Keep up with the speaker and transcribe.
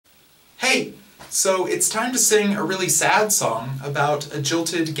Hey, so it's time to sing a really sad song about a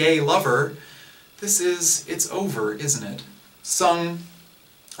jilted gay lover. This is It's Over, Isn't It? Sung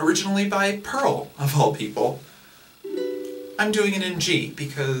originally by Pearl, of all people. I'm doing it in G,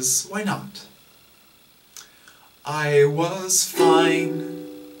 because why not? I was fine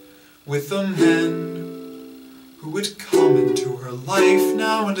with the men who would come into her life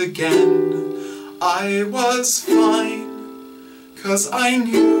now and again. I was fine, 'cause I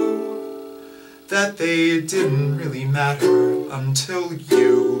knew that they didn't really matter until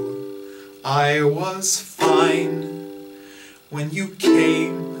you. I was fine when you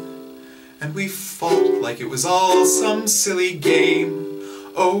came, and we fought like it was all some silly game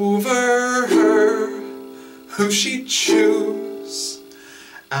over her, who she'd choose.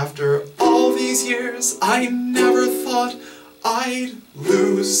 After all these years, I never thought I'd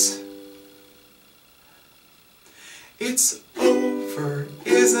lose. It's over,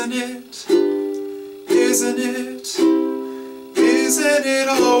 isn't it? Isn't it? Isn't it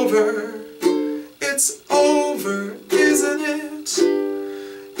over? It's over, isn't it?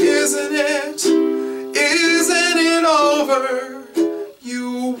 Isn't it? Isn't it over?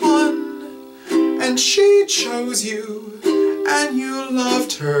 You won, and she chose you, and you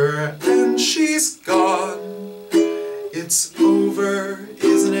loved her, and she's gone. It's over,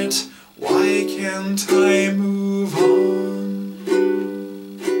 isn't it? Why can't I move on?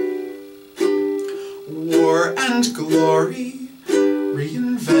 War and glory,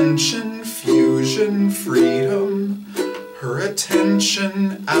 reinvention, fusion, freedom, her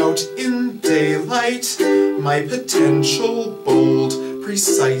attention out in daylight, my potential, bold,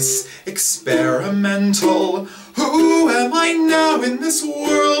 precise, experimental. Who am I now in this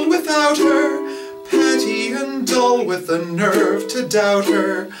world without her? Petty and dull with the nerve to doubt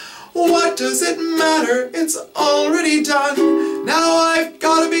her. What does it matter? It's already done. Now I've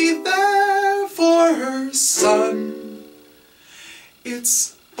gotta be there for her son.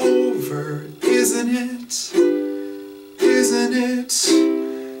 It's over, isn't it? Isn't it?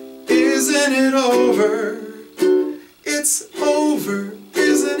 Isn't it over? It's over,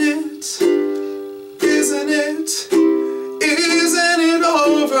 isn't it? Isn't it? Isn't it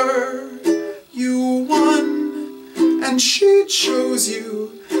over? You won, and she chose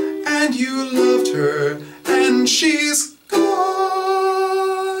you, and you loved her, and she's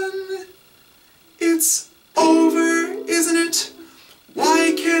gone. It's over, isn't it?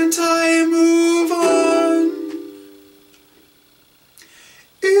 Why can't I move on?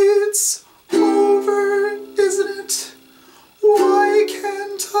 It's